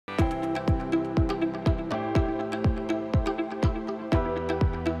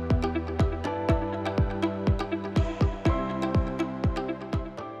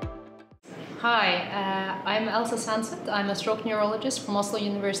Hi, I'm Elsa Sandset. I'm a stroke neurologist from Oslo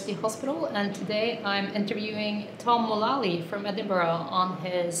University Hospital, and today I'm interviewing Tom Moullaali from Edinburgh on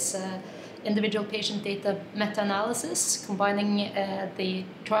his individual patient data meta-analysis combining the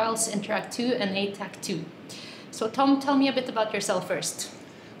trials INTERACT-II and ATACH-II. So Tom, tell me a bit about yourself first.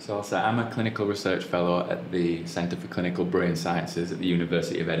 So Elsa, I'm a clinical research fellow at the Centre for Clinical Brain Sciences at the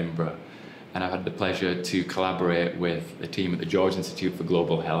University of Edinburgh. And I've had the pleasure to collaborate with the team at the George Institute for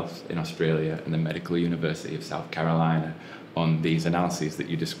Global Health in Australia and the Medical University of South Carolina on these analyses that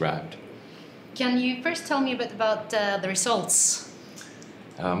you described. Can you first tell me a bit about the results?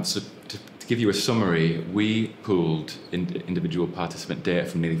 So to give you a summary, we pooled individual participant data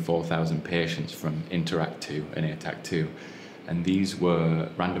from nearly 4,000 patients from INTERACT2 and ATACH-II. And these were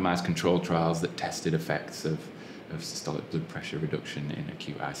randomized controlled trials that tested effects of systolic blood pressure reduction in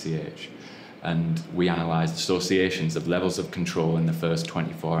acute ICH. And we analysed associations of levels of control in the first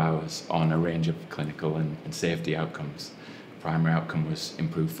 24 hours on a range of clinical and safety outcomes. The primary outcome was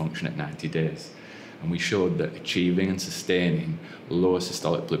improved function at 90 days. And we showed that achieving and sustaining lower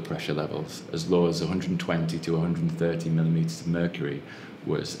systolic blood pressure levels, as low as 120 to 130 millimeters of mercury,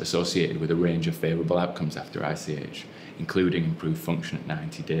 was associated with a range of favourable outcomes after ICH, including improved function at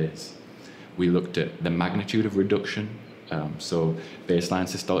 90 days. We looked at the magnitude of reduction, so baseline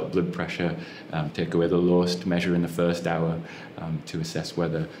systolic blood pressure, take away the lowest measure in the first hour to assess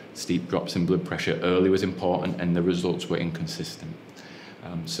whether steep drops in blood pressure early was important, and the results were inconsistent.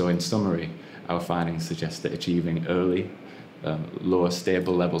 So in summary, our findings suggest that achieving early, lower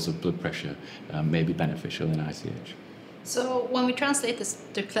stable levels of blood pressure may be beneficial in ICH. So when we translate this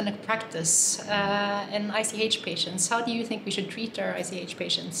to clinical practice in ICH patients, how do you think we should treat our ICH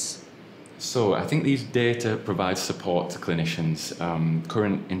patients? So I think these data provide support to clinicians.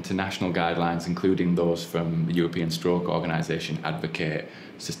 Current international guidelines, including those from the European Stroke Organisation, advocate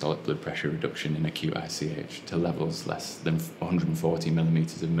systolic blood pressure reduction in acute ICH to levels less than 140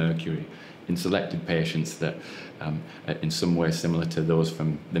 millimeters of mercury in selected patients that are in some way similar to those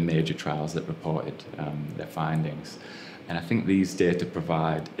from the major trials that reported their findings. And I think these data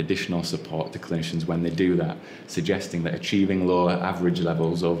provide additional support to clinicians when they do that, suggesting that achieving lower average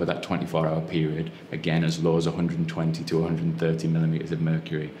levels over that 24-hour period, again as low as 120 to 130 millimeters of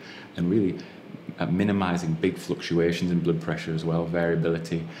mercury, and really minimizing big fluctuations in blood pressure as well,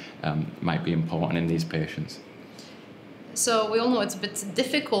 variability, might be important in these patients. So we all know it's a bit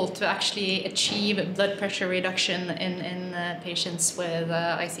difficult to actually achieve blood pressure reduction in patients with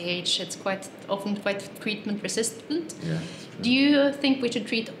ICH. It's often quite treatment resistant. Yeah, do you think we should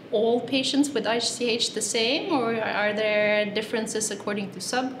treat all patients with ICH the same, or are there differences according to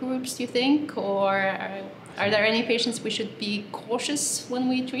subgroups, do you think? Or are there any patients we should be cautious when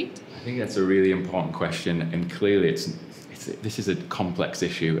we treat? I think that's a really important question, and clearly this is a complex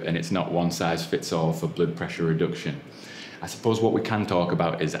issue, and it's not one size fits all for blood pressure reduction. I suppose what we can talk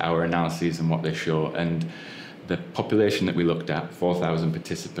about is our analyses and what they show, and the population that we looked at, 4,000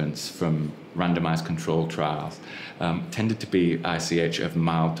 participants from randomized controlled trials, tended to be ICH of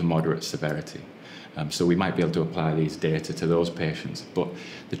mild to moderate severity. So we might be able to apply these data to those patients, but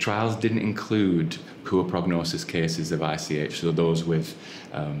the trials didn't include poor prognosis cases of ICH, so those with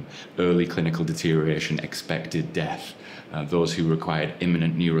early clinical deterioration, expected death, those who required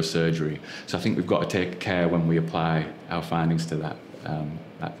imminent neurosurgery. So I think we've got to take care when we apply our findings to that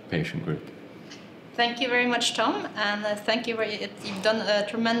patient group. Thank you very much, Tom, and thank you. You've done a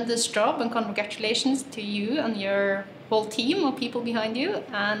tremendous job, and congratulations to you and your whole team of people behind you,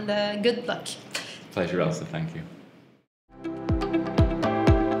 and good luck. Pleasure, Elsa. Thank you.